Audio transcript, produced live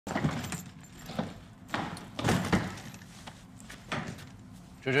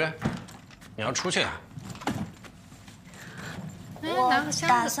芝芝，你要出去啊？我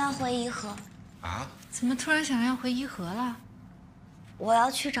打算回颐和。啊？怎么突然想要回颐和了？我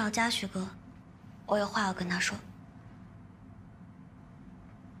要去找嘉许哥，我有话要跟他说。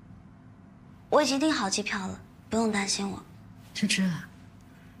我已经订好机票了，不用担心我。芝芝，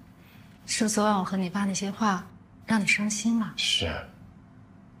是不是昨晚我和你爸那些话让你伤心了？是。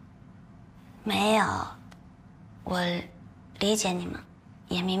没有，我理解你们，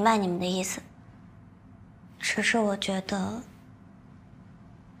也明白你们的意思。只是我觉得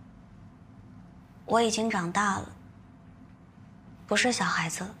我已经长大了，不是小孩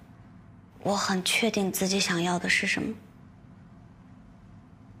子了。我很确定自己想要的是什么，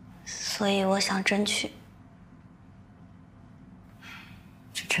所以我想争取。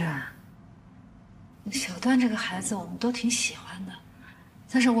芝芝，小段这个孩子我们都挺喜欢的，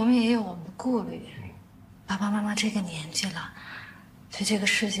但是我们也有我们的顾虑。爸爸妈妈这个年纪了，对这个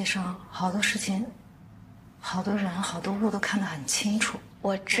世界上好多事情、好多人、好多物都看得很清楚。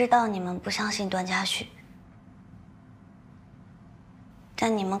我知道你们不相信段嘉许，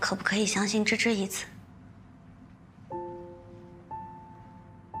但你们可不可以相信芝芝一次？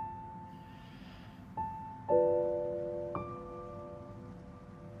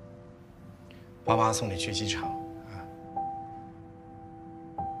爸妈送你去机场。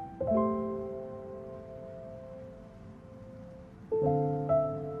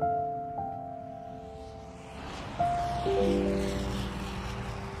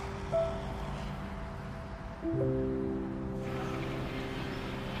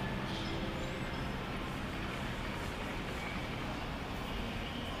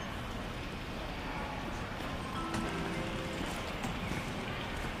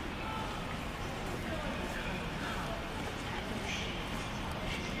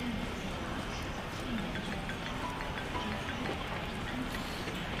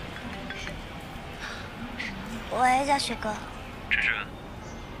 喂，嘉许哥。芝芝，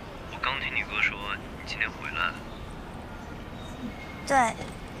我刚听你哥说你今天回来了。对，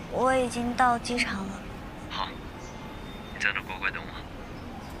我已经到机场了。好，你在这乖乖等我。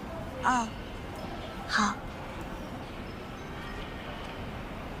嗯，好。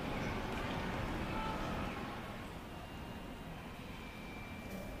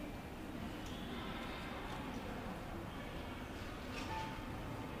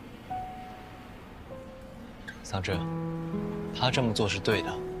桑稚，他这么做是对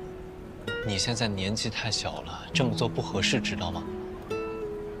的。你现在年纪太小了，这么做不合适，知道吗？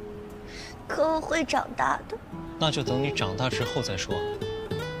可我会长大的。那就等你长大之后再说。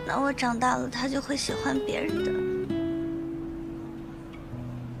那我长大了，他就会喜欢别人的。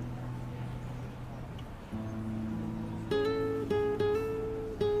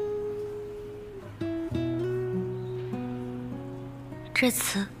这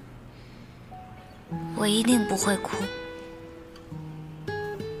次。 我一定不会哭。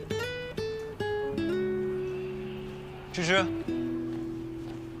芝芝，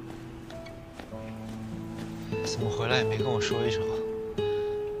怎么回来也没跟我说一声啊？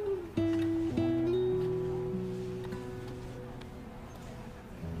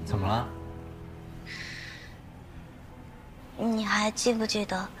怎么了？你还记不记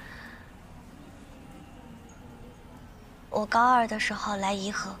得我高2的时候来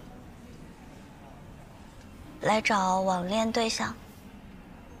颐和？ 来找网恋对象。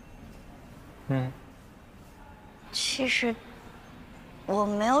其实我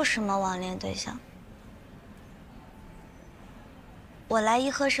没有什么网恋对象。我来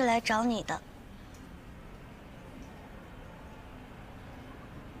颐和是来找你的。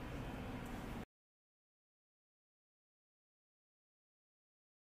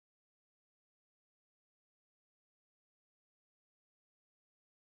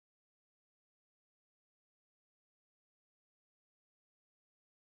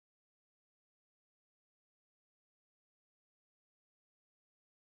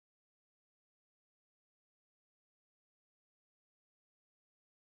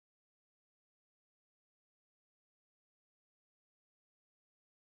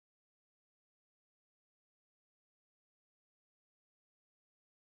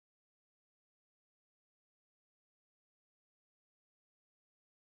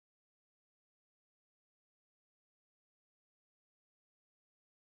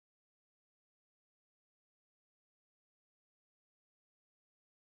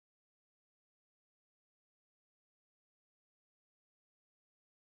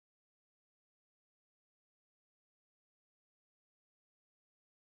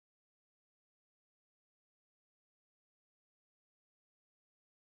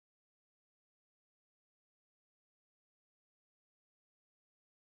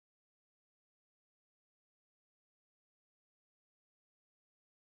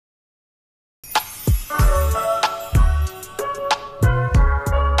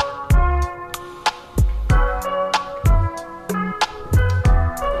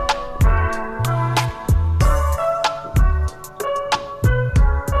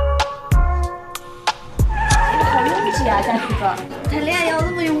要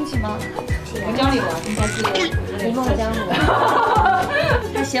那么拥挤吗？我教你玩，应该是你跟我讲我，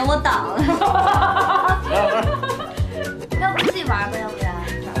还嫌我挡了。要不自己玩吧，要不然。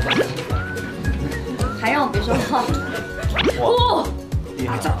还让我别说话。哇！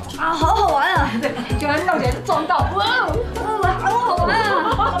好好玩啊！就还闹起来撞到，哇！好好玩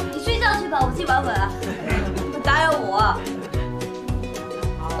啊！你睡觉去吧，我自己玩会啊。打扰我。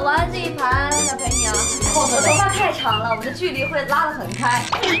我玩这一盘要陪你啊。我头发太长了，我们的距离会拉得很开。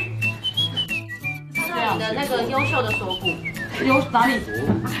看到你的那个优秀的锁骨，哪里？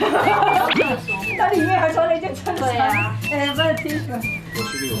它里面还穿了一件衬衫。对呀，不是 T 恤。我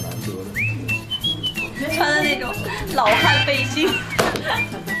是个有难得的。穿的那种老汉背心。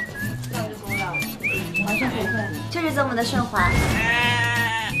完全不会，就是这么的顺滑。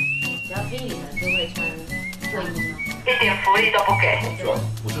只要经理们就会穿卫衣吗？一点福利都不给。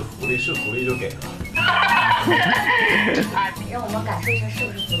不是福利，是福利就给了。让我们感受一下是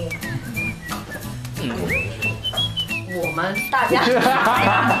不是福利。我们大家，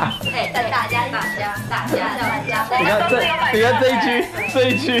哎，大家，你看这一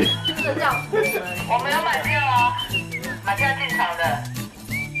区，这叫我们有买票哦，买票进场的。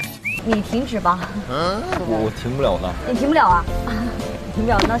你停止吧。我停不了呢。你停不了啊？停不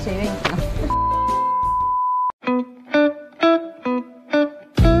了，那谁愿意停啊？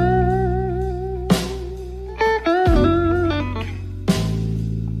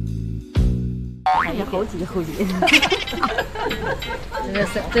猴急，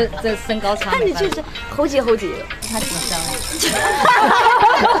这身高差，看你就是猴急，他挺香的。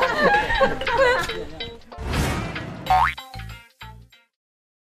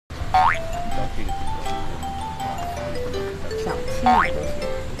小气也都行，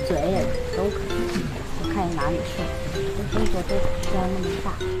嘴也都可以，我看你哪里顺，这动作都不要那么大。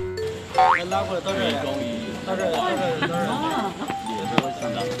拉过来到这儿，到这儿。也是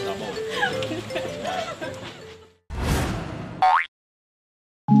想打爆我。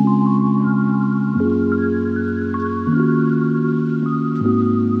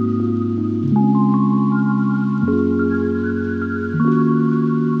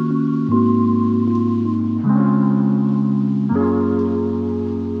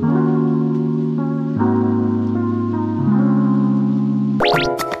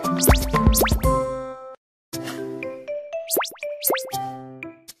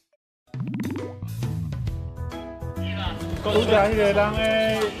都是一个人的当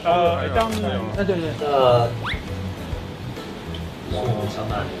对。上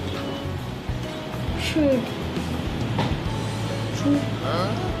哪里？是猪。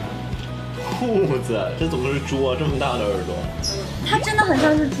兔子，这怎么是猪啊？这么大的耳朵。它真的很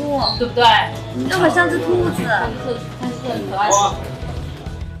像是猪，对不对？又很像是兔子。它是很可爱的。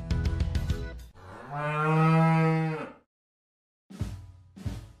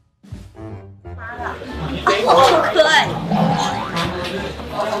好可爱！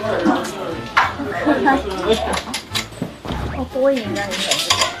好多赢的，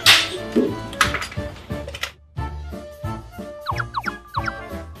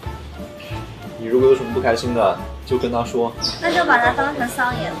你如果有什么不开心的，就跟他说。那就把它当成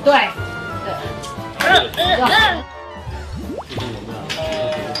桑野。对。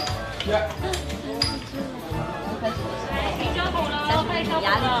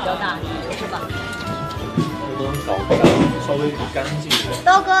压力比较大，是吧？不能搞干，稍微干净一点。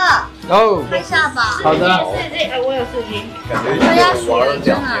刀哥，哦，拍下吧。好的。我有视频。感觉已经玩了2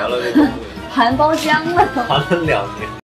年了，这东西。含包浆了。含了2年。